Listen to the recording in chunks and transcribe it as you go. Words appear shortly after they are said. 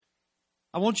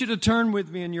I want you to turn with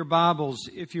me in your Bibles,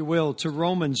 if you will, to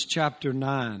Romans chapter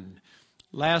 9.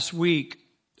 Last week,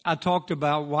 I talked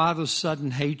about why the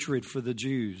sudden hatred for the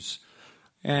Jews.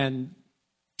 And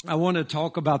I want to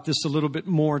talk about this a little bit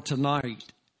more tonight.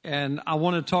 And I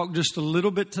want to talk just a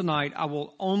little bit tonight. I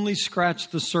will only scratch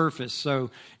the surface.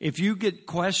 So if you get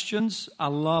questions, I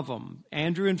love them.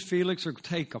 Andrew and Felix will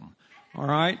take them. All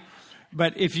right?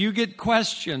 But if you get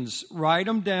questions, write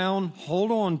them down,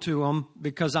 hold on to them,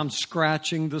 because I'm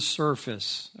scratching the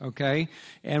surface, okay?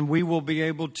 And we will be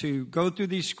able to go through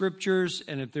these scriptures,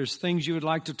 and if there's things you would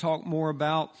like to talk more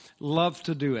about, love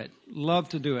to do it. Love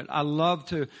to do it. I love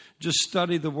to just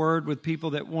study the Word with people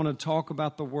that want to talk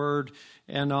about the Word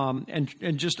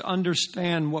and just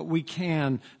understand what we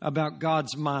can about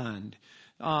God's mind.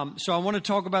 So I want to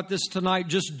talk about this tonight,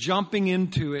 just jumping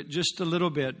into it just a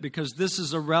little bit, because this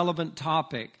is a relevant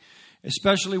topic,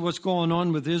 especially what's going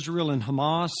on with Israel and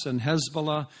Hamas and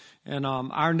Hezbollah. And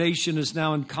our nation is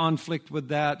now in conflict with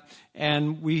that.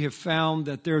 And we have found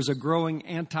that there's a growing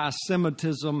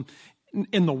anti-Semitism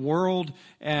in the world.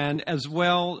 And as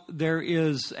well, there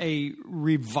is a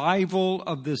revival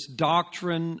of this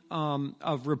doctrine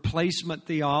of replacement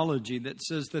theology that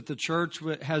says that the church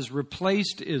has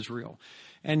replaced Israel.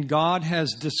 And God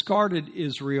has discarded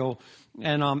Israel,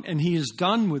 and He is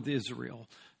done with Israel.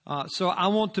 So I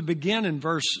want to begin in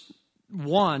verse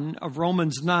 1 of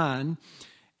Romans 9.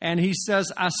 And he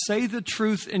says, I say the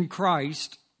truth in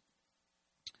Christ,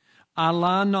 I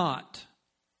lie not.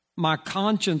 My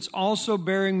conscience also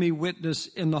bearing me witness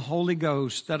in the Holy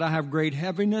Ghost, that I have great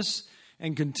heaviness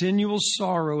and continual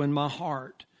sorrow in my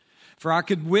heart. For I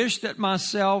could wish that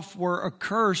myself were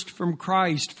accursed from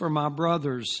Christ for my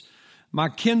brothers, my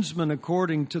kinsmen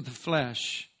according to the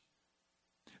flesh,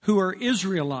 who are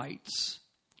Israelites,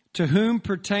 to whom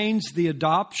pertains the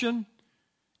adoption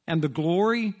and the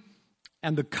glory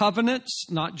and the covenants,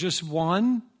 not just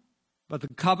one, but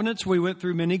the covenants. We went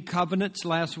through many covenants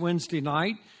last Wednesday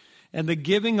night, and the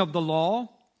giving of the law,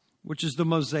 which is the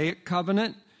Mosaic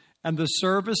covenant, and the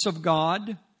service of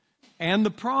God, and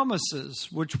the promises,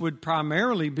 which would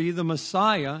primarily be the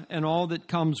Messiah and all that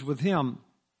comes with him.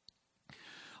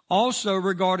 Also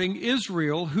regarding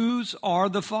Israel, whose are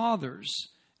the fathers,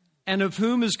 and of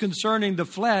whom is concerning the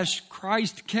flesh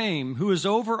Christ came, who is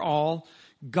over all,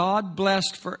 God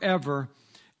blessed forever.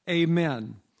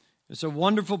 Amen. It's a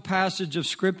wonderful passage of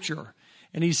Scripture.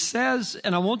 And he says,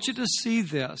 and I want you to see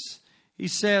this, he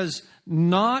says,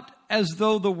 not as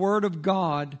though the word of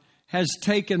God has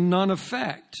taken none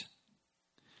effect.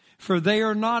 For they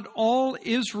are not all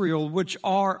Israel which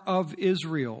are of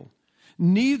Israel.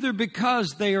 Neither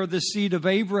because they are the seed of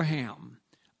Abraham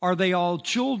are they all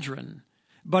children,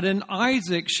 but in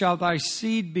Isaac shall thy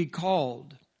seed be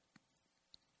called.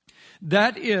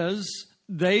 That is,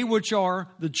 they which are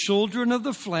the children of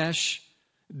the flesh,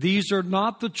 these are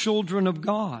not the children of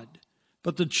God,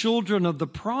 but the children of the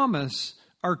promise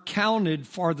are counted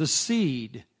for the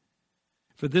seed.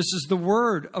 For this is the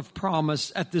word of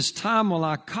promise, at this time will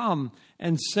I come,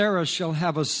 and Sarah shall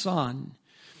have a son.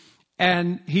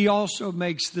 And he also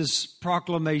makes this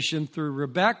proclamation through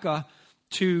Rebekah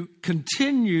to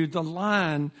continue the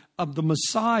line of the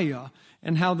Messiah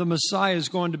and how the Messiah is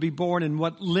going to be born and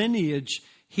what lineage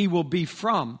he will be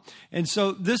from. And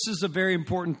so this is a very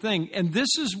important thing. And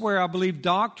this is where I believe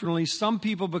doctrinally some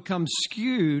people become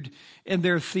skewed in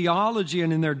their theology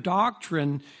and in their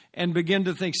doctrine and begin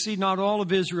to think, see, not all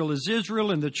of Israel is Israel,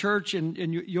 and the church, and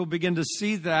you'll begin to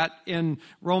see that in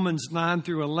Romans 9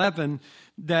 through 11,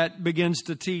 that begins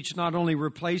to teach not only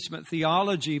replacement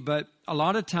theology, but a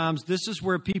lot of times this is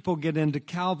where people get into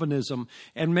Calvinism.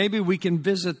 And maybe we can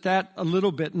visit that a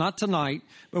little bit, not tonight,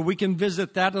 but we can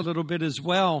visit that a little bit as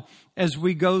well as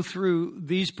we go through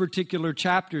these particular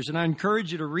chapters. And I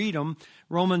encourage you to read them,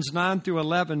 Romans 9 through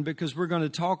 11, because we're going to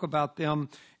talk about them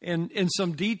in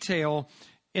some detail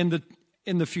in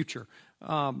the future.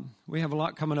 We have a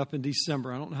lot coming up in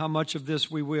December. I don't know how much of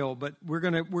this we will, but we're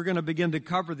going to begin to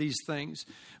cover these things.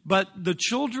 But the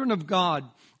children of God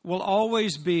will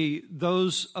always be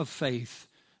those of faith.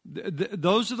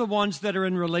 Those are the ones that are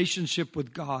in relationship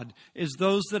with God, is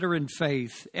those that are in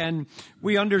faith. And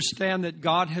we understand that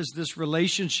God has this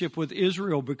relationship with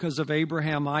Israel because of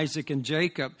Abraham, Isaac, and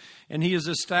Jacob. And he has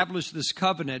established this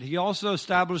covenant. He also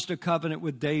established a covenant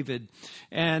with David.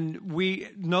 And we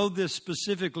know this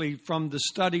specifically from the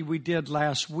study we did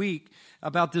last week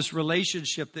about this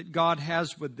relationship that God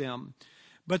has with them.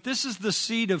 But this is the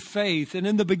seed of faith. And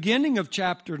in the beginning of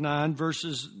chapter 9,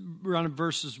 verses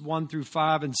 1 through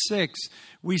 5 and 6,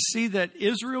 we see that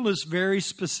Israel is very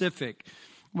specific.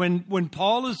 When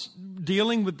Paul is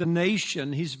dealing with the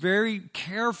nation, he's very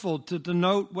careful to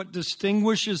denote what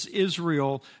distinguishes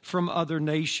Israel from other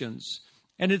nations.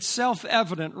 And it's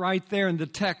self-evident right there in the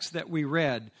text that we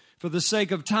read. For the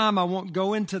sake of time, I won't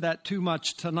go into that too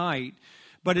much tonight.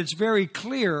 But it's very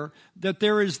clear that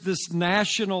there is this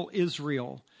national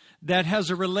Israel that has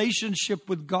a relationship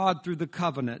with God through the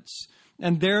covenants.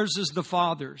 And theirs is the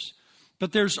fathers.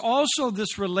 But there's also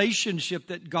this relationship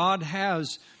that God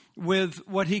has with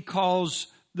what he calls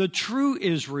the true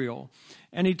Israel.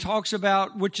 And he talks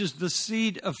about which is the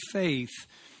seed of faith.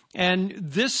 And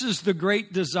this is the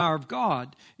great desire of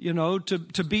God,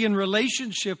 to be in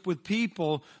relationship with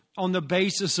people on the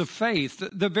basis of faith.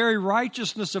 The very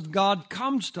righteousness of God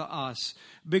comes to us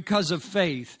because of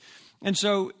faith. And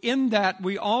so in that,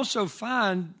 we also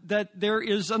find that there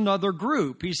is another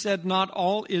group. He said not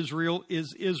all Israel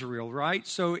is Israel, right?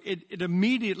 So it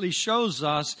immediately shows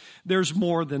us there's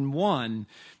more than one.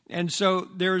 And so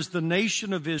there's the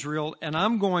nation of Israel, and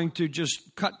I'm going to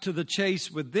just cut to the chase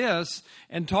with this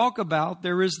and talk about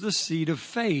there is the seed of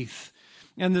faith.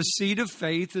 And the seed of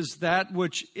faith is that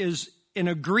which is in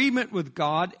agreement with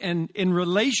God and in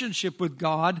relationship with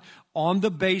God on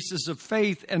the basis of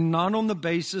faith and not on the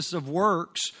basis of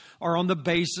works or on the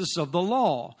basis of the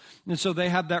law. And so they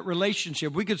have that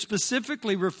relationship. We could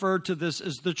specifically refer to this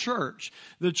as the church.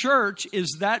 The church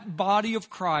is that body of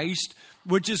Christ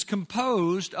which is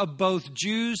composed of both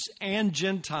Jews and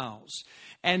Gentiles.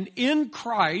 And in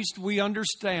Christ, we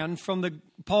understand from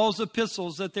Paul's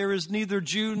epistles that there is neither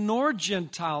Jew nor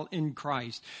Gentile in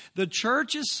Christ. The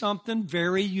church is something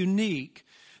very unique.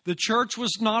 The church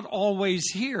was not always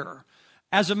here.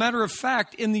 As a matter of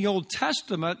fact, in the Old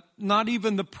Testament, not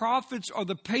even the prophets or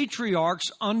the patriarchs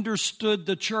understood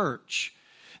the church.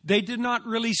 They did not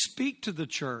really speak to the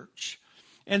church.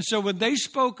 And so when they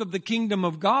spoke of the kingdom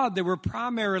of God, they were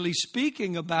primarily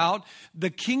speaking about the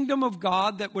kingdom of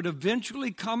God that would eventually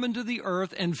come into the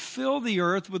earth and fill the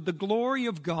earth with the glory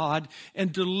of God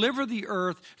and deliver the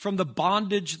earth from the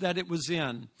bondage that it was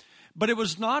in. But it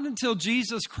was not until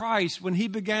Jesus Christ, when he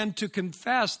began to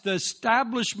confess the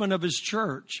establishment of his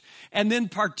church, and then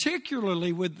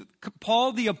particularly with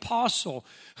Paul the Apostle,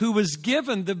 who was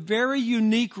given the very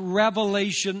unique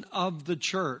revelation of the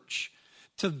church.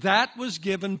 To that was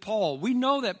given Paul. We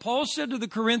know that Paul said to the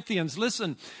Corinthians,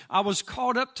 listen, I was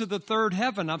caught up to the third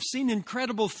heaven. I've seen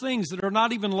incredible things that are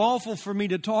not even lawful for me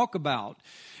to talk about.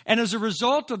 And as a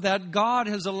result of that, God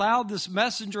has allowed this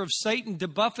messenger of Satan to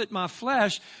buffet my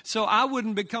flesh so I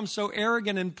wouldn't become so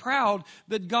arrogant and proud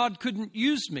that God couldn't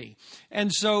use me.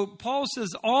 And so Paul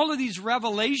says, all of these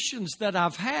revelations that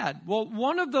I've had, well,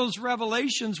 one of those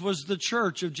revelations was the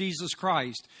church of Jesus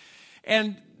Christ.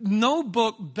 And no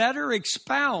book better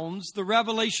expounds the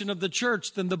revelation of the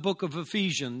church than the book of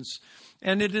Ephesians.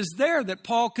 And it is there that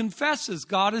Paul confesses,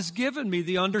 God has given me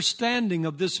the understanding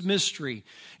of this mystery.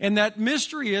 And that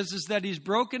mystery is that he's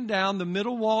broken down the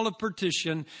middle wall of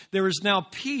partition. There is now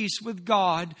peace with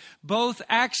God, both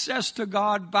access to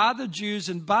God by the Jews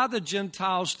and by the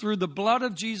Gentiles through the blood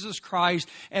of Jesus Christ.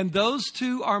 And those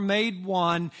two are made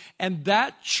one. And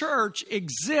that church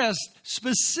exists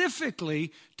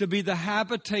specifically to be the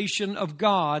habitation of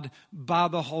God by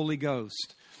the Holy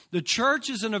Ghost. The church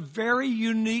is in a very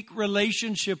unique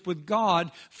relationship with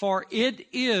God, for it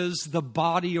is the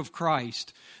body of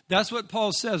Christ. That's what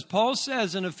Paul says. Paul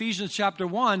says in Ephesians chapter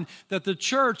 1 that the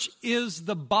church is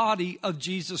the body of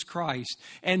Jesus Christ.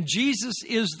 And Jesus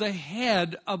is the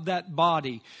head of that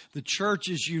body. The church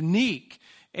is unique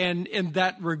in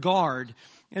that regard.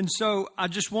 And so I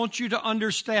just want you to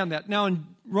understand that. Now in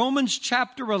Romans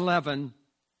chapter 11,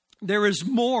 there is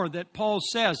more that Paul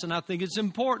says, and I think it's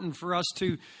important for us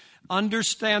to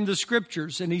understand the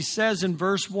scriptures. And he says in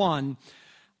verse 1,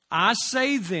 I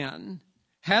say then,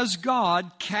 has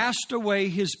God cast away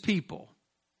his people?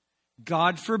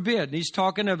 God forbid. And he's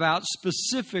talking about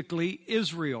specifically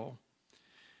Israel.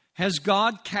 Has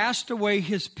God cast away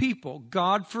his people?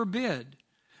 God forbid.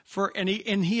 And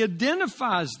he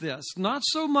identifies this, not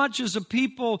so much as a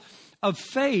people of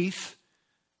faith,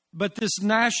 but this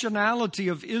nationality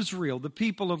of Israel, the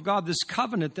people of God, this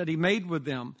covenant that he made with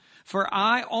them. For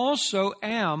I also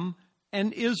am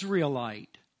an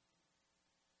Israelite,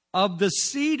 of the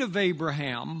seed of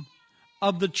Abraham,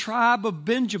 of the tribe of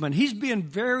Benjamin. He's being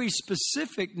very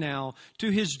specific now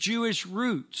to his Jewish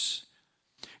roots.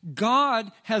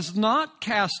 God has not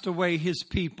cast away his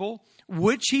people,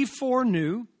 which he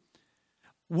foreknew.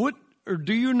 Or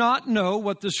do you not know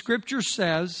what the scripture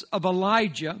says of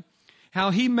Elijah, how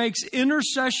he makes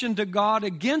intercession to God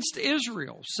against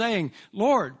Israel, saying,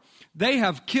 Lord, they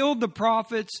have killed the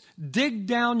prophets, digged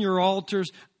down your altars.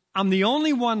 I'm the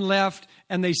only one left,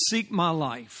 and they seek my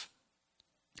life.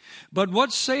 But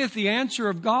what saith the answer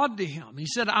of God to him? He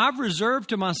said, I've reserved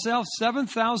to myself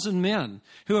 7,000 men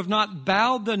who have not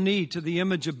bowed the knee to the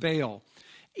image of Baal.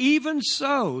 Even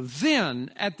so,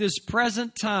 then, at this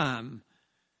present time,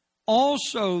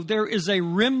 also there is a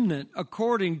remnant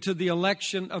according to the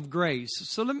election of grace.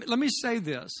 So let me say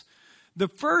this. The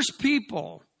first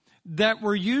people that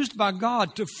were used by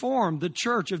God to form the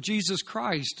church of Jesus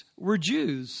Christ were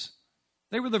Jews.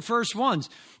 They were the first ones.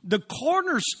 The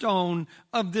cornerstone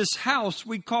of this house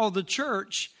we call the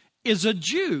church is a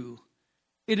Jew.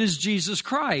 It is Jesus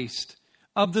Christ,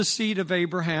 of the seed of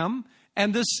Abraham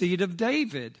and the seed of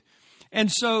David. And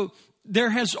so there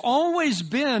has always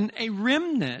been a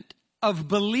remnant of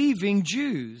believing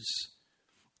Jews.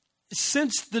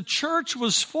 Since the church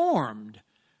was formed,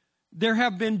 there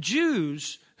have been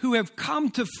Jews who have come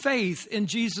to faith in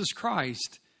Jesus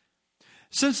Christ.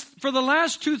 Since for the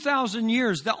last 2,000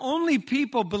 years, the only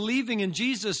people believing in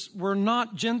Jesus were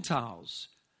not Gentiles,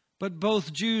 but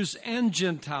both Jews and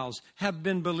Gentiles have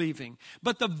been believing.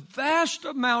 But the vast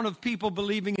amount of people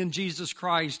believing in Jesus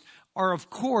Christ are, of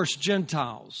course,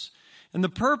 Gentiles. And the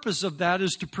purpose of that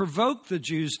is to provoke the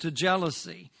Jews to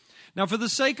jealousy. Now, for the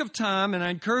sake of time, and I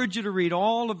encourage you to read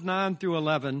all of 9 through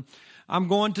 11, I'm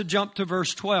going to jump to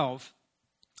verse 12.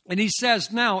 And he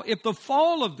says, now, if the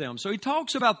fall of them, so he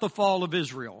talks about the fall of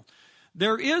Israel.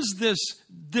 There is this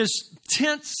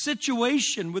tense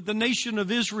situation with the nation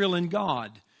of Israel and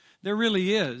God. There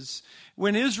really is.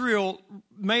 When Israel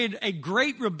made a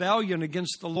great rebellion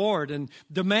against the Lord and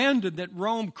demanded that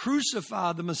Rome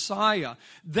crucify the Messiah,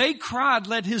 they cried,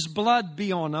 let his blood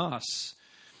be on us.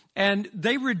 And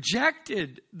they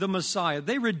rejected the Messiah.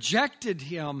 They rejected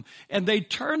him, and they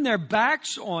turned their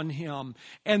backs on him.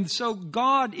 And so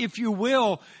God, if you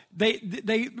will,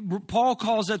 Paul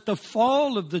calls it the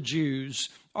fall of the Jews,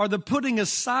 or the putting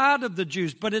aside of the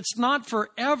Jews. But it's not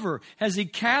forever. Has he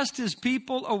cast his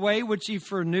people away, which he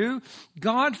foreknew?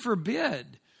 God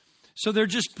forbid. So they're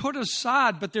just put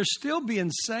aside, but they're still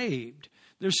being saved.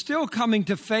 They're still coming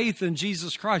to faith in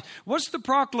Jesus Christ. What's the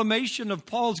proclamation of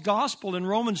Paul's gospel in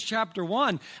Romans chapter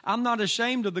 1? I'm not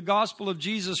ashamed of the gospel of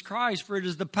Jesus Christ, for it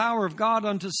is the power of God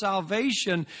unto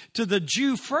salvation to the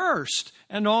Jew first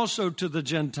and also to the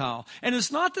Gentile. And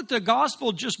it's not that the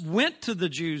gospel just went to the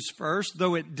Jews first,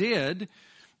 though it did,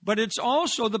 but it's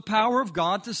also the power of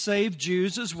God to save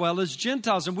Jews as well as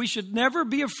Gentiles. And we should never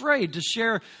be afraid to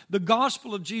share the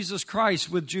gospel of Jesus Christ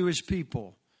with Jewish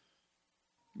people.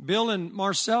 Bill and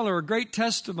Marcel are a great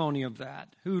testimony of that,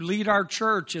 who lead our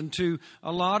church into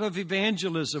a lot of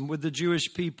evangelism with the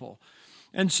Jewish people.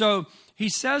 And so he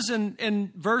says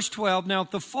in verse 12, now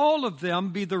if the fall of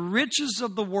them be the riches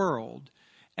of the world,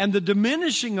 and the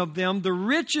diminishing of them the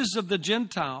riches of the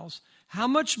Gentiles, how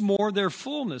much more their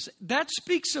fullness? That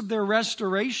speaks of their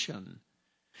restoration.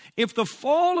 If the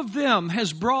fall of them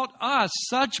has brought us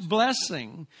such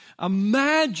blessing,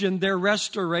 imagine their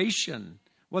restoration,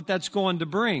 what that's going to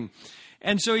bring.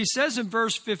 And so he says in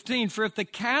verse 15, for if the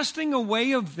casting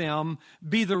away of them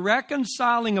be the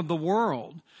reconciling of the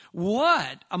world,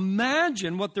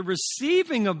 imagine what the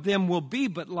receiving of them will be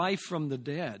but life from the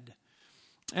dead.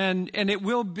 And it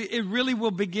really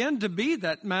will begin to be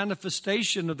that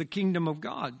manifestation of the kingdom of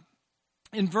God.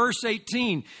 In verse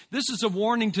 18, this is a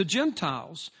warning to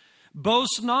Gentiles.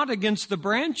 Boast not against the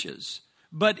branches,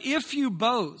 but if you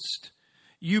boast,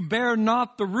 you bear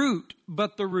not the root,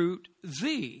 but the root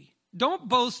thee. Don't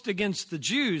boast against the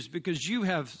Jews because you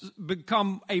have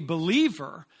become a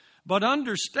believer, but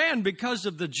understand because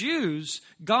of the Jews,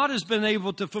 God has been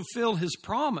able to fulfill his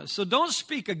promise. So don't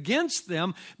speak against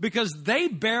them because they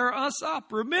bear us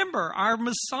up. Remember, our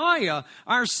Messiah,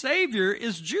 our Savior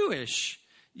is Jewish.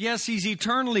 Yes, he's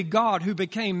eternally God who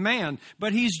became man,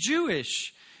 but he's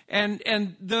Jewish. And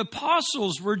the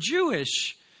apostles were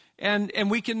Jewish. And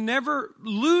we can never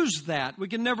lose that. We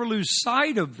can never lose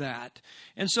sight of that.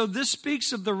 And so this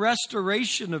speaks of the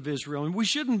restoration of Israel. And we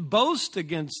shouldn't boast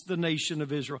against the nation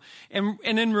of Israel. And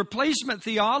in replacement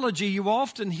theology, you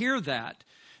often hear that.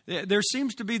 There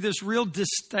seems to be this real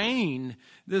disdain,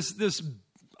 this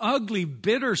ugly,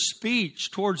 bitter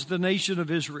speech towards the nation of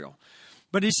Israel.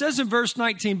 But he says in verse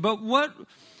 19, but what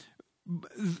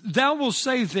thou wilt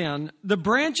say then, the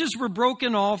branches were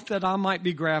broken off that I might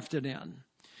be grafted in.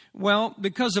 Well,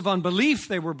 because of unbelief,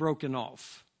 they were broken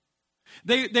off.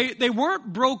 They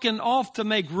weren't broken off to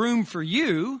make room for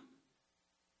you.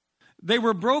 They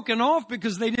were broken off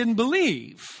because they didn't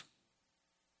believe.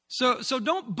 So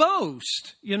don't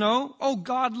boast, oh,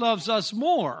 God loves us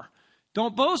more.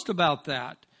 Don't boast about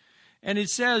that. And it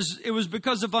says it was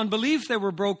because of unbelief they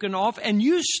were broken off, and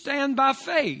you stand by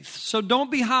faith. So don't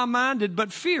be high-minded,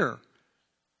 but fear.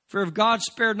 For if God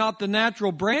spared not the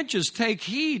natural branches, take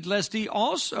heed lest he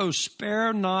also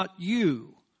spare not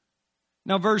you.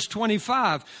 Now verse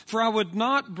 25, For I would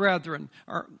not, brethren,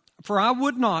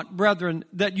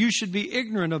 that you should be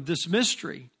ignorant of this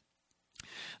mystery,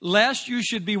 lest you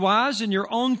should be wise in your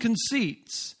own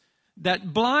conceits,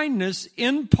 that blindness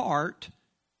in part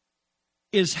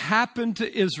is happened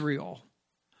to Israel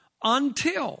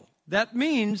until, that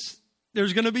means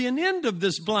there's going to be an end of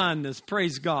this blindness,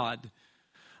 praise God,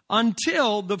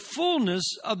 until the fullness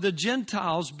of the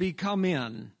Gentiles be come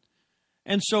in.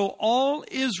 And so all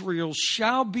Israel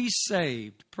shall be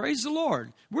saved. Praise the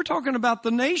Lord. We're talking about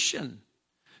the nation.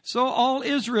 So all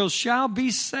Israel shall be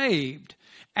saved.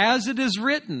 As it is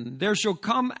written, there shall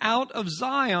come out of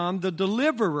Zion the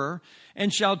deliverer,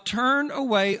 and shall turn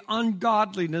away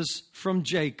ungodliness from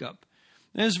Jacob.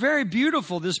 And it's very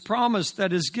beautiful. This promise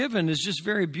that is given is just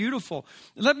very beautiful.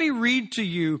 Let me read to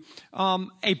you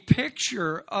a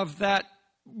picture of that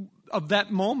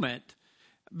moment,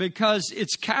 because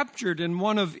it's captured in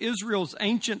one of Israel's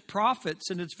ancient prophets,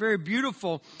 and it's very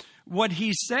beautiful what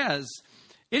he says.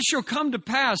 It shall come to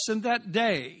pass in that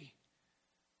day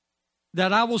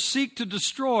that I will seek to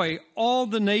destroy all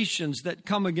the nations that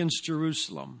come against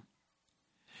Jerusalem.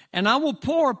 And I will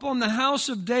pour upon the house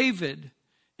of David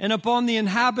and upon the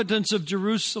inhabitants of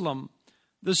Jerusalem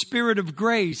the spirit of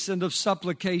grace and of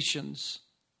supplications.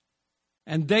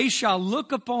 And they shall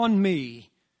look upon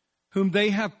me, whom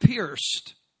they have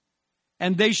pierced,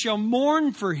 and they shall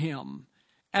mourn for him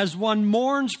as one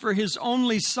mourns for his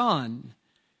only son,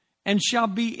 and shall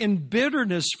be in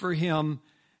bitterness for him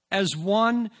as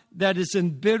one that is in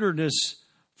bitterness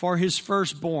for his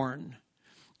firstborn.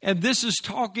 And this is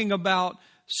talking about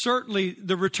certainly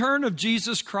the return of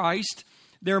Jesus Christ.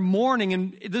 They're mourning,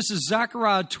 and this is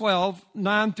Zechariah 12,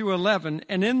 9 through 11.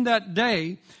 And in that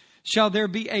day shall there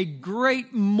be a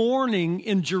great mourning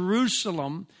in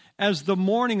Jerusalem, as the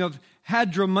mourning of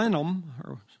Hadrammenem,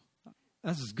 or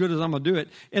that's as good as I'm going to do it,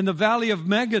 in the valley of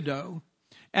Megiddo.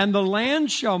 And the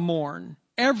land shall mourn,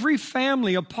 every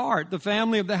family apart, the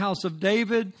family of the house of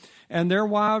David and their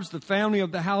wives, the family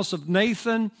of the house of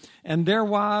Nathan and their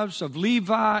wives, of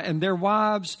Levi and their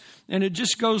wives. And it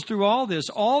just goes through all this.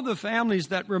 All the families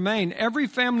that remain, every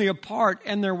family apart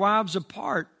and their wives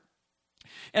apart.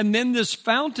 And then this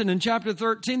fountain in chapter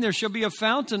 13, there shall be a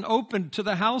fountain opened to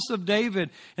the house of David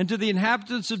and to the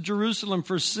inhabitants of Jerusalem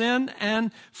for sin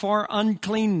and for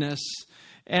uncleanness.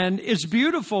 And it's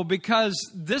beautiful because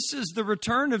this is the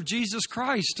return of Jesus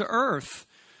Christ to earth.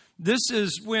 This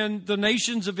is when the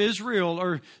nations of Israel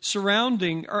are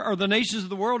surrounding, or the nations of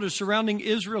the world are surrounding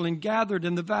Israel and gathered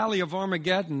in the valley of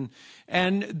Armageddon.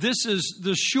 And this is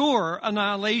the sure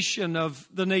annihilation of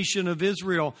the nation of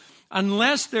Israel,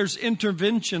 unless there's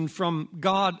intervention from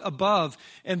God above.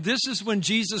 And this is when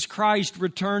Jesus Christ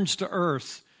returns to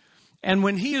earth. And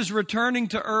when he is returning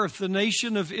to earth, the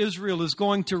nation of Israel is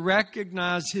going to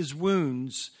recognize his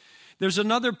wounds. There's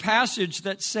another passage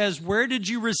that says, where did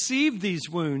you receive these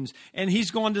wounds? And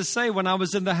he's going to say, when I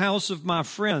was in the house of my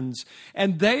friends.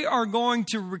 And they are going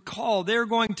to recall, they're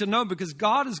going to know, because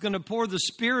God is going to pour the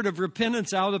spirit of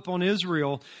repentance out upon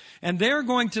Israel. And they're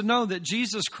going to know that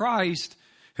Jesus Christ,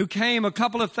 who came a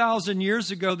couple of thousand years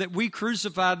ago that we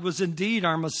crucified, was indeed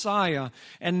our Messiah.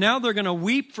 And now they're going to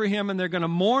weep for him and they're going to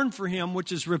mourn for him,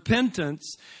 which is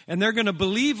repentance. And they're going to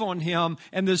believe on him.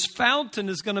 And this fountain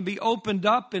is going to be opened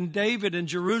up in David and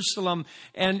Jerusalem.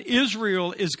 And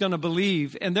Israel is going to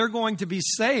believe. And they're going to be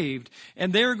saved.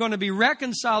 And they're going to be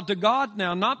reconciled to God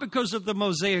now, not because of the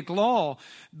Mosaic law,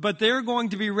 but they're going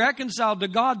to be reconciled to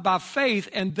God by faith.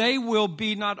 And they will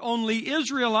be not only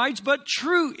Israelites, but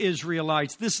true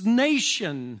Israelites. This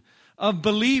nation of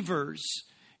believers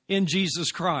in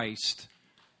Jesus Christ.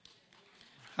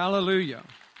 Hallelujah.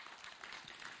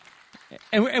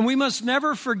 And we must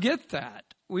never forget that.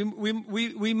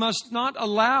 We must not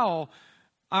allow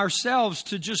ourselves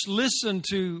to just listen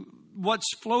to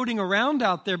what's floating around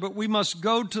out there, but we must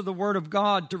go to the Word of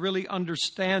God to really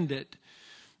understand it.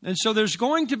 And so there's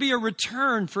going to be a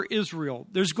return for Israel.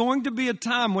 There's going to be a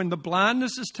time when the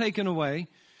blindness is taken away.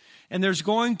 And there's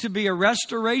going to be a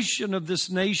restoration of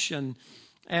this nation,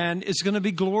 and it's going to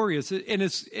be glorious. And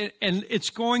it's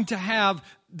going to have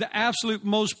the absolute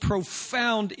most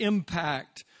profound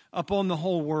impact upon the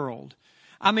whole world.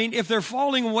 I mean, if they're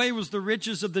falling away was the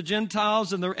riches of the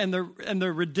Gentiles and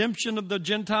the redemption of the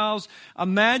Gentiles,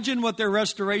 imagine what their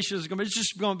restoration is going to be. It's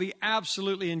just going to be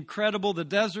absolutely incredible. The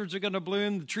deserts are going to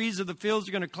bloom. The trees of the fields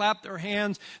are going to clap their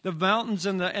hands. The mountains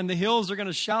and the hills are going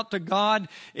to shout to God.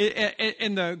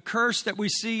 And the curse that we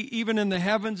see even in the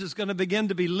heavens is going to begin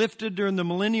to be lifted during the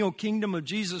millennial kingdom of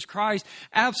Jesus Christ.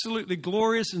 Absolutely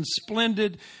glorious and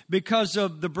splendid because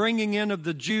of the bringing in of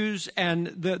the Jews and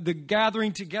the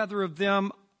gathering together of them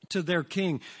to their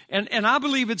king. And I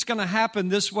believe it's going to happen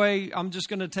this way. I'm just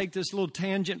going to take this little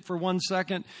tangent for 1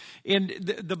 second. And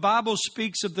the Bible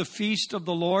speaks of the feast of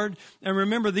the Lord. And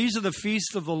remember, these are the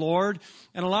feasts of the Lord.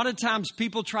 And a lot of times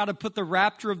people try to put the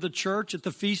rapture of the church at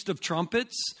the Feast of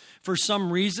Trumpets for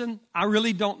some reason. I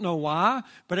really don't know why.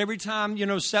 But every time,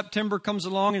 September comes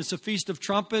along and it's the Feast of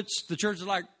Trumpets, the church is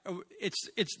like,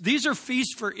 these are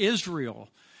feasts for Israel.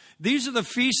 These are the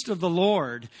feast of the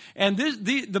Lord. And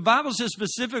the Bible says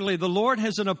specifically the Lord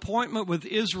has an appointment with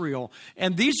Israel.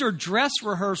 And these are dress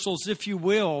rehearsals, if you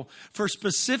will, for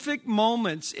specific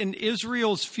moments in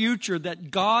Israel's future that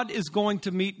God is going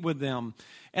to meet with them.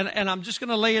 And I'm just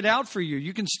going to lay it out for you.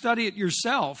 You can study it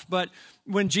yourself. But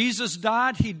when Jesus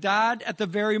died, he died at the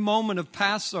very moment of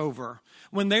Passover.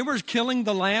 When they were killing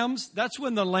the lambs, that's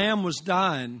when the lamb was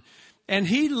dying. And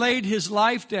he laid his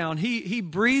life down. He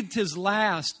breathed his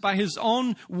last by his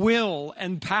own will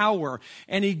and power.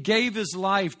 And he gave his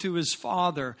life to his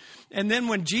Father. And then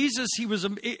when Jesus,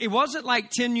 it wasn't like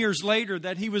 10 years later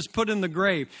that he was put in the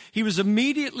grave. He was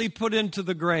immediately put into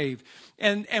the grave.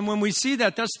 And when we see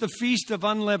that, that's the Feast of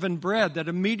Unleavened Bread that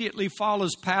immediately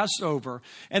follows Passover.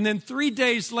 And then 3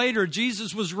 days later,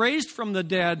 Jesus was raised from the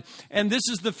dead. And this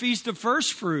is the Feast of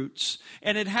First Fruits.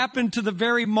 And it happened to the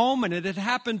very moment. It had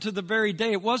happened to the very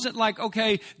day. It wasn't like,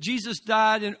 okay, Jesus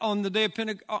died on the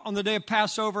day of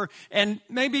Passover. And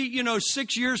maybe,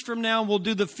 6 years from now, we'll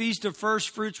do the Feast of First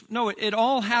Fruits. No, it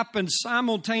all happened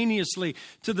simultaneously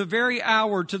to the very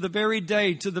hour, to the very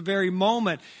day, to the very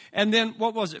moment. And then,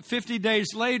 50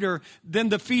 days later, then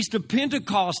the Feast of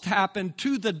Pentecost happened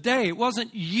to the day. It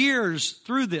wasn't years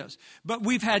through this. But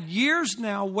we've had years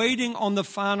now waiting on the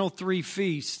final 3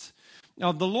 feasts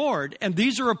of the Lord. And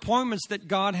these are appointments that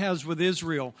God has with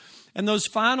Israel. And those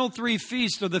final 3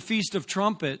 feasts are the Feast of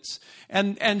Trumpets.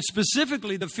 And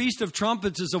specifically, the Feast of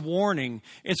Trumpets is a warning.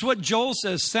 It's what Joel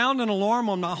says, sound an alarm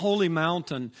on my holy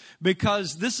mountain,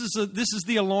 because this is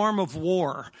the alarm of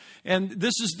war. And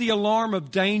this is the alarm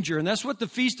of danger. And that's what the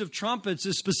Feast of Trumpets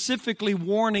is specifically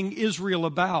warning Israel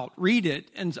about. Read it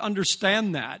and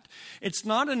understand that. It's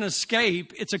not an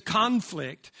escape, it's a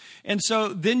conflict. And so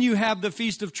then you have the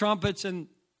Feast of Trumpets,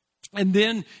 and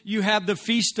then you have the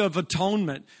Feast of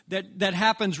Atonement that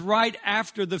happens right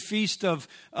after the Feast of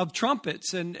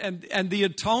Trumpets. And the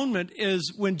atonement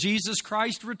is when Jesus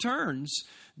Christ returns.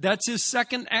 That's his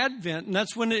second advent, and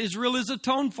that's when Israel is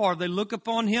atoned for. They look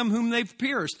upon him whom they've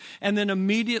pierced. And then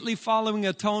immediately following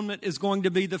atonement is going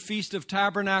to be the Feast of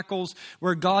Tabernacles,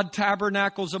 where God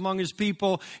tabernacles among his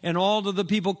people, and all of the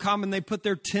people come and they put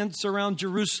their tents around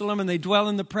Jerusalem and they dwell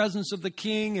in the presence of the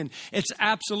king. And it's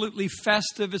absolutely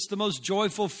festive. It's the most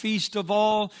joyful feast of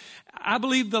all. I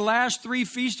believe the last 3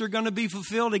 feasts are going to be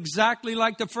fulfilled exactly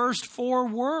like the first 4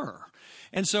 were.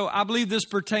 And so I believe this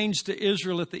pertains to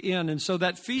Israel at the end. And so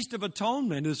that Feast of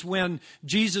Atonement is when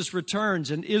Jesus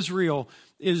returns and Israel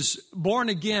is born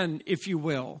again, if you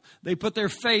will. They put their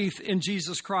faith in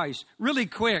Jesus Christ. Really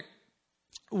quick,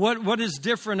 what is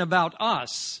different about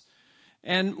us?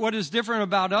 And what is different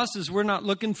about us is we're not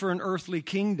looking for an earthly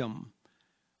kingdom.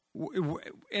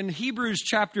 In Hebrews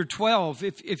chapter 12,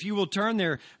 if you will turn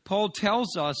there, Paul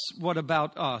tells us what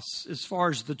about us as far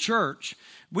as the church.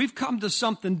 We've come to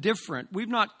something different. We've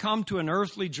not come to an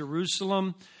earthly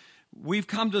Jerusalem. We've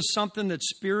come to something that's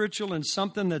spiritual and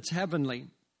something that's heavenly.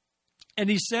 And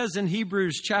he says in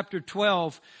Hebrews chapter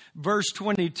 12, verse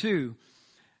 22,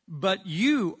 but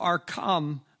you are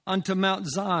come unto Mount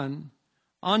Zion,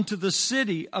 unto the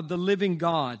city of the living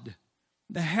God,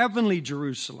 the heavenly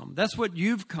Jerusalem. That's what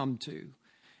you've come to.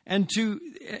 And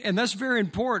that's very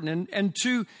important. And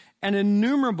to an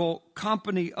innumerable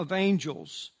company of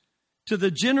angels, to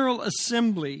the general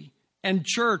assembly and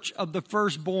church of the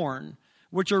firstborn,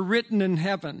 which are written in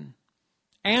heaven,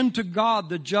 and to God,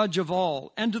 the judge of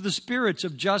all, and to the spirits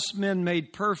of just men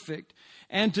made perfect,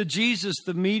 and to Jesus,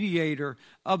 the mediator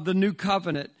of the new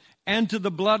covenant, and to the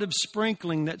blood of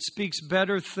sprinkling that speaks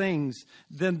better things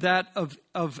than that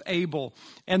of Abel.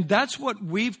 And that's what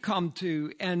we've come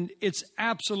to, and it's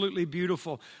absolutely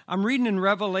beautiful. I'm reading in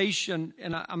Revelation,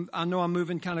 and I know I'm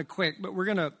moving kind of quick, but we're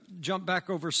going to jump back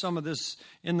over some of this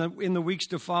in the weeks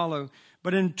to follow.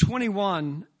 But in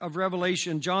 21 of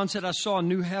Revelation, John said, I saw a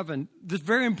new heaven. This is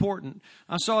very important.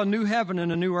 I saw a new heaven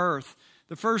and a new earth.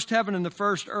 The first heaven and the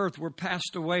first earth were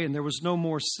passed away, and there was no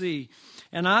more sea.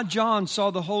 And I, John, saw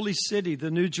the holy city,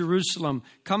 the New Jerusalem,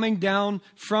 coming down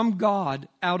from God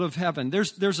out of heaven.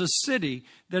 There's a city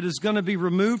that is going to be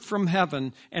removed from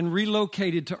heaven and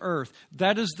relocated to earth.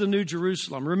 That is the New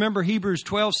Jerusalem. Remember, Hebrews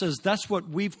 12 says that's what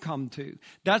we've come to.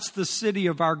 That's the city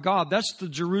of our God. That's the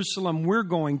Jerusalem we're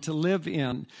going to live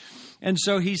in. And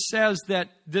so he says that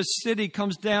this city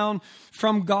comes down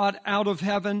from God out of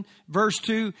heaven. Verse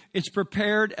 2, it's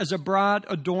prepared as a bride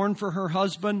adorned for her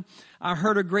husband. I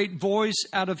heard a great voice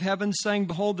out of heaven saying,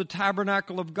 behold, the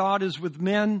tabernacle of God is with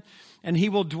men, and he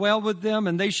will dwell with them,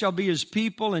 and they shall be his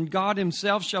people, and God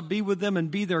himself shall be with them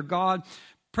and be their God.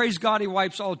 Praise God, he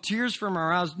wipes all tears from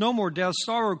our eyes. No more death,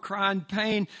 sorrow, crying,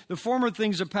 pain. The former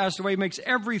things have passed away, makes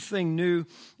everything new,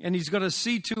 and he's going to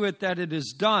see to it that it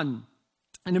is done.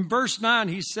 And in verse 9,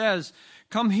 he says,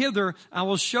 come hither, I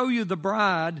will show you the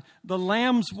bride, the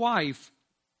Lamb's wife.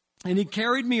 And he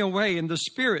carried me away in the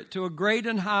Spirit to a great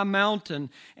and high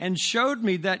mountain and showed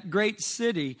me that great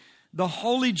city, the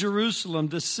holy Jerusalem,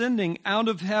 descending out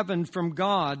of heaven from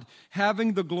God,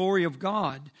 having the glory of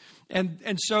God.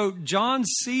 And so John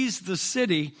sees the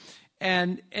city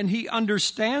and he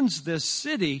understands this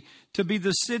city to be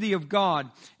the city of God.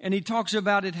 And he talks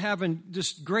about it having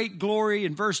just great glory.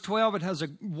 In verse 12, it has a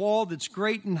wall that's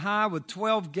great and high with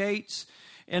 12 gates.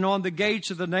 And on the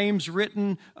gates are the names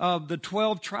written of the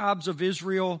 12 tribes of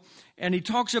Israel. And he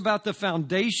talks about the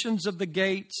foundations of the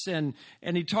gates. And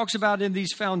he talks about in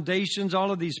these foundations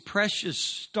all of these precious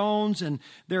stones. And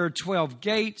there are 12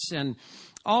 gates and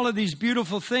all of these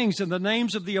beautiful things, and the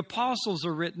names of the apostles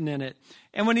are written in it.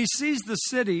 And when he sees the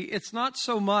city, it's not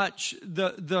so much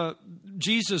the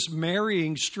Jesus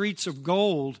marrying streets of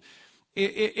gold.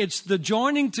 It's the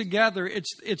joining together.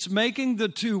 It's making the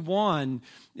two one.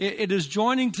 It is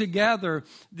joining together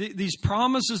these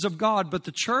promises of God. But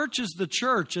the church is the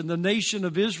church, and the nation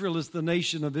of Israel is the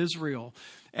nation of Israel.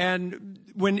 And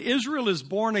when Israel is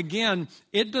born again,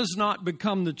 it does not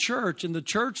become the church, and the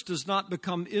church does not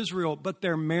become Israel, but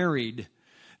they're married.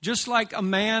 Just like a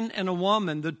man and a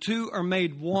woman, the two are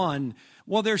made one.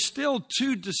 Well, they're still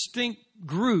two distinct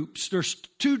groups. There's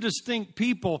two distinct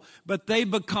people, but they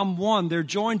become one. They're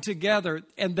joined together.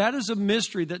 And that is a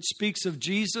mystery that speaks of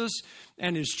Jesus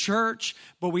and his church.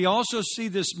 But we also see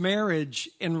this marriage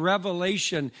in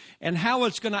Revelation, and how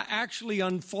it's going to actually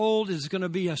unfold is going to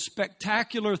be a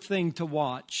spectacular thing to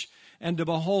watch and to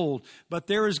behold. But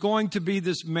there is going to be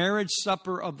this marriage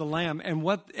supper of the Lamb, and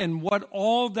what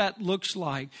all that looks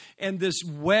like, and this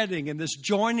wedding and this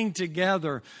joining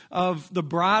together of the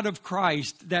bride of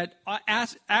Christ that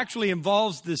actually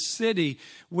involves this city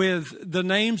with the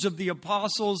names of the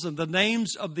apostles and the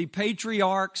names of the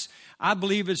patriarchs. I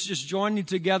believe it's just joining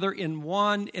together in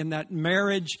one, in that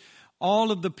marriage, all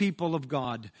of the people of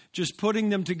God, just putting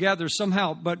them together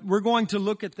somehow. But we're going to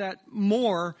look at that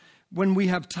more when we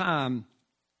have time.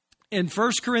 In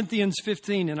 1 Corinthians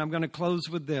 15, and I'm going to close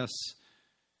with this.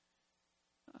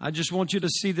 I just want you to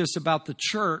see this about the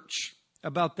church,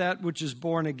 about that which is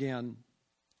born again.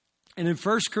 And in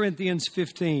 1 Corinthians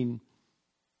 15,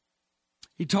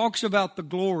 he talks about the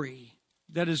glory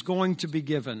that is going to be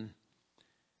given.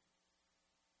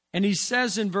 And he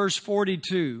says in verse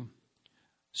 42,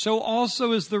 so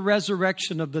also is the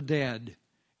resurrection of the dead.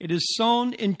 It is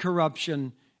sown in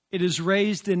corruption, it is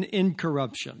raised in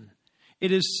incorruption.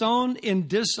 It is sown in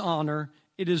dishonor,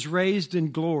 it is raised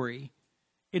in glory.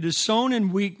 It is sown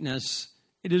in weakness,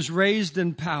 it is raised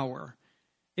in power.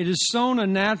 It is sown a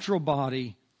natural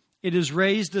body, it is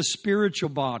raised a spiritual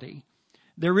body.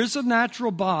 There is a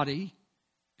natural body,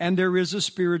 and there is a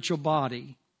spiritual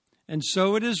body. And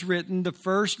so it is written, the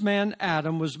first man,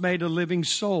 Adam, was made a living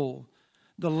soul.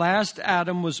 The last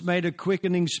Adam was made a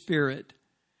quickening spirit.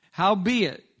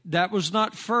 Howbeit, that was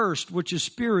not first which is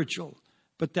spiritual,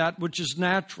 but that which is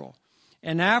natural.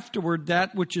 And afterward,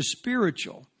 that which is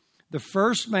spiritual. The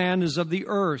first man is of the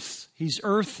earth. He's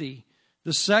earthy.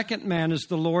 The second man is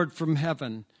the Lord from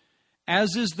heaven.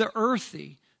 As is the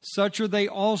earthy, such are they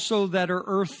also that are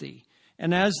earthy.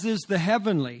 And as is the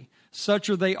heavenly, such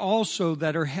are they also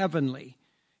that are heavenly.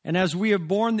 And as we have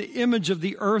borne the image of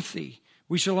the earthy,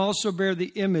 we shall also bear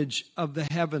the image of the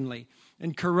heavenly.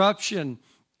 And corruption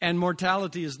and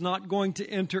mortality is not going to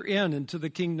enter into the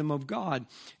kingdom of God.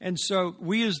 And so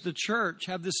we as the church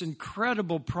have this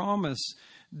incredible promise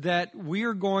that we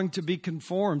are going to be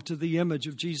conformed to the image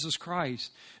of Jesus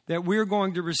Christ, that we're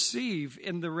going to receive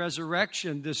in the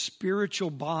resurrection this spiritual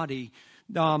body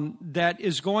that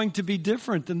is going to be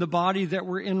different than the body that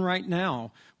we're in right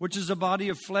now, which is a body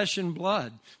of flesh and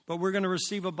blood. But we're going to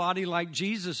receive a body like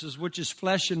Jesus's, which is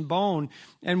flesh and bone,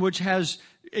 and which has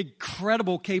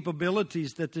incredible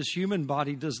capabilities that this human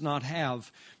body does not have.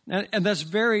 And that's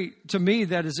to me,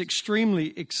 that is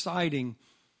extremely exciting.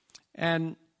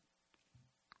 And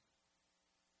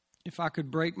if I could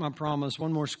break my promise,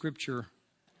 one more scripture.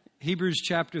 Hebrews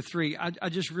chapter 3. I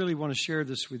just really want to share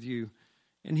this with you.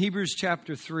 In Hebrews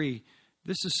chapter 3,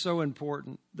 this is so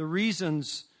important. The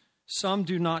reasons some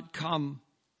do not come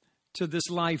to this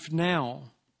life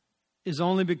now is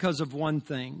only because of one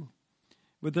thing.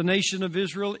 With the nation of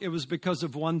Israel, it was because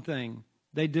of one thing.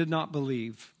 They did not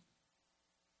believe.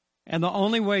 And the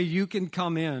only way you can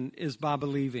come in is by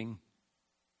believing.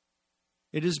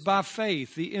 It is by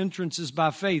faith. The entrance is by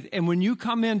faith. And when you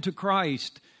come into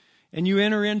Christ and you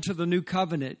enter into the new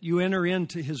covenant, you enter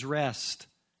into his rest.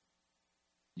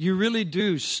 You really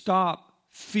do stop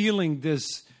feeling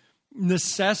this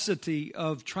necessity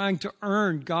of trying to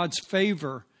earn God's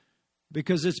favor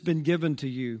because it's been given to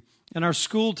you. In our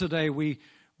school today, we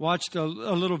watched a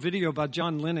little video by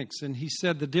John Lennox, and he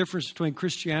said the difference between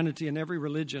Christianity and every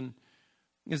religion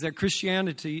is that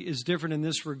Christianity is different in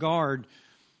this regard.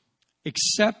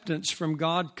 Acceptance from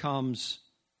God comes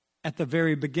at the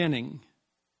very beginning.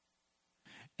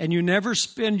 And you never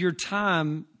spend your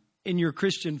time in your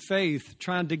Christian faith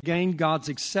trying to gain God's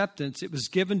acceptance. It was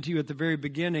given to you at the very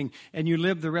beginning, and you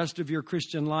live the rest of your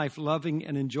Christian life loving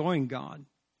and enjoying God.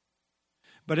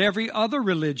 But every other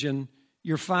religion,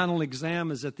 your final exam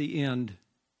is at the end.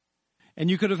 And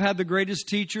you could have had the greatest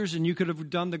teachers, and you could have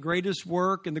done the greatest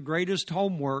work and the greatest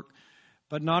homework,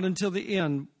 but not until the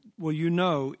end will you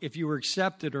know if you were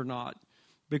accepted or not,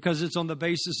 because it's on the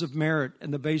basis of merit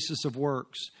and the basis of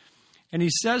works. And he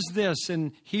says this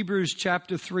in Hebrews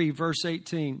chapter 3, verse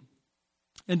 18.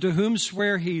 And to whom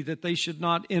sware he that they should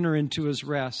not enter into his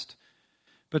rest,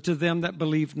 but to them that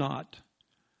believe not.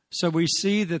 So we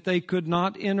see that they could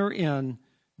not enter in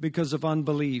because of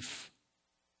unbelief.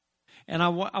 And I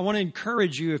want to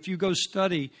encourage you, if you go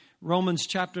study Romans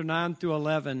chapter 9 through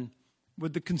 11,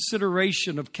 with the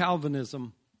consideration of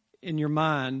Calvinism in your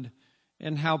mind,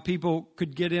 and how people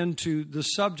could get into the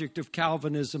subject of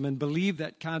Calvinism and believe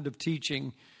that kind of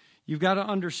teaching. You've got to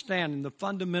understand, and the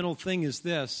fundamental thing is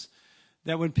this,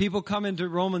 that when people come into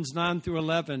Romans 9 through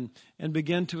 11 and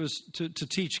begin to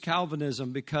teach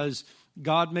Calvinism because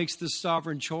God makes this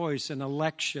sovereign choice and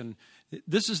election,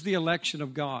 this is the election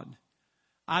of God.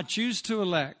 I choose to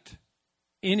elect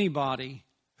anybody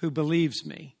who believes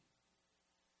me.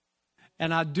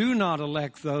 And I do not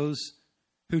elect those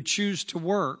who choose to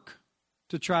work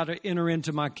to try to enter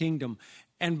into my kingdom.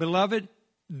 And beloved,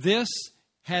 this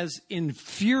has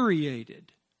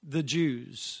infuriated the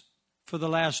Jews for the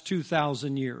last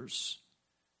 2,000 years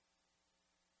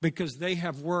because they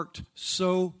have worked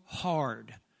so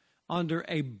hard under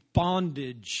a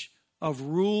bondage of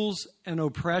rules and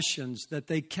oppressions that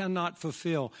they cannot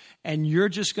fulfill. And you're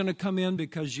just going to come in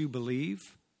because you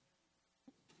believe?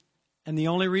 And the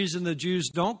only reason the Jews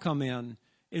don't come in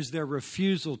is their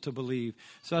refusal to believe.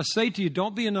 So I say to you,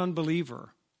 don't be an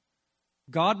unbeliever.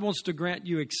 God wants to grant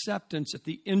you acceptance at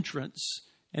the entrance,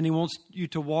 and he wants you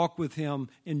to walk with him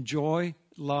in joy,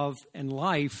 love, and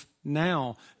life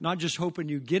now. Not just hoping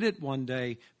you get it one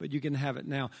day, but you can have it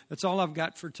now. That's all I've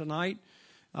got for tonight.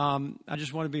 I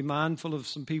just want to be mindful of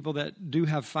some people that do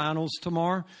have finals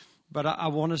tomorrow. But I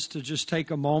want us to just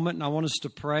take a moment, and I want us to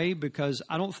pray, because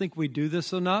I don't think we do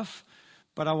this enough.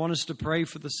 But I want us to pray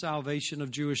for the salvation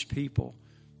of Jewish people.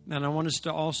 And I want us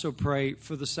to also pray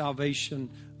for the salvation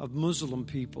of Muslim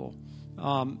people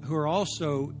who are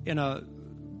also in a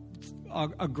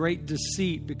great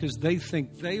deceit because they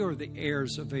think they are the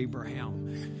heirs of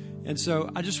Abraham. And so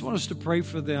I just want us to pray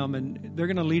for them. And they're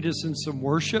going to lead us in some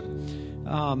worship.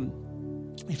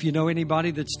 If you know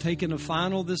anybody that's taken a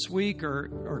final this week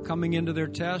or coming into their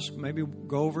test, maybe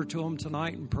go over to them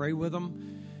tonight and pray with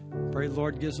them. Pray the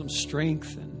Lord gives them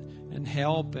strength and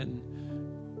help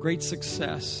and great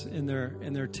success in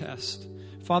their test.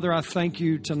 Father, I thank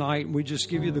you tonight. We just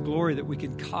give you the glory that we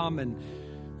can come and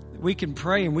we can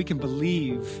pray and we can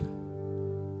believe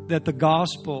that the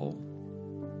gospel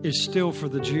is still for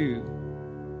the Jew,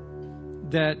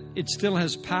 that it still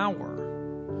has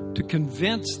power to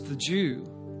convince the Jew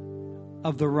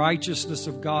of the righteousness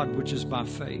of God, which is by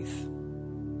faith.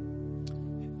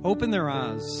 Open their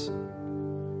eyes.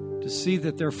 to see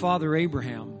that their father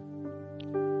Abraham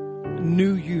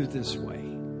knew you this way,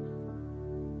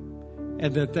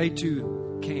 and that they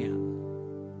too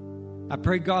can. I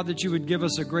pray, God, that you would give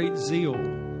us a great zeal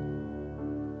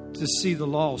to see the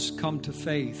lost come to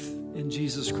faith in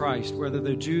Jesus Christ, whether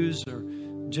they're Jews or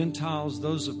Gentiles,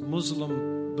 those of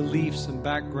Muslim beliefs and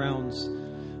backgrounds,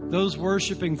 those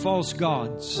worshiping false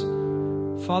gods.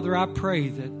 Father, I pray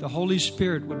that the Holy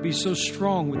Spirit would be so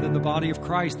strong within the body of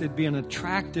Christ, there'd be an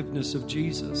attractiveness of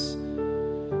Jesus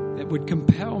that would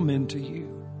compel men to you.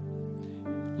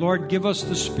 Lord, give us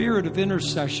the spirit of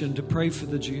intercession to pray for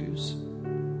the Jews,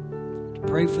 to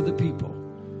pray for the people,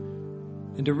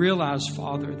 and to realize,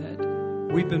 Father,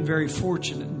 that we've been very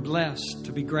fortunate and blessed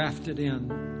to be grafted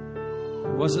in.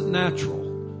 It wasn't natural.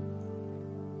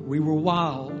 We were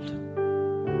wild,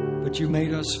 but you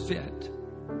made us fit.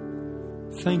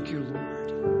 Thank you,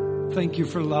 Lord. Thank you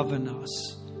for loving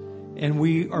us. And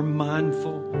we are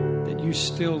mindful that you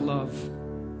still love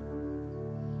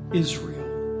Israel.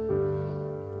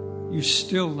 You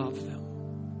still love them,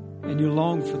 and you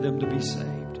long for them to be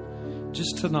saved.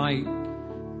 Just tonight,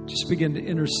 just begin to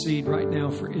intercede right now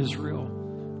for Israel.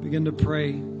 Begin to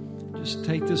pray. Just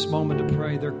take this moment to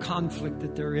pray. Their conflict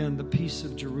that they're in, the peace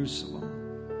of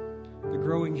Jerusalem, the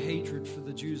growing hatred for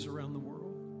the Jews around the world.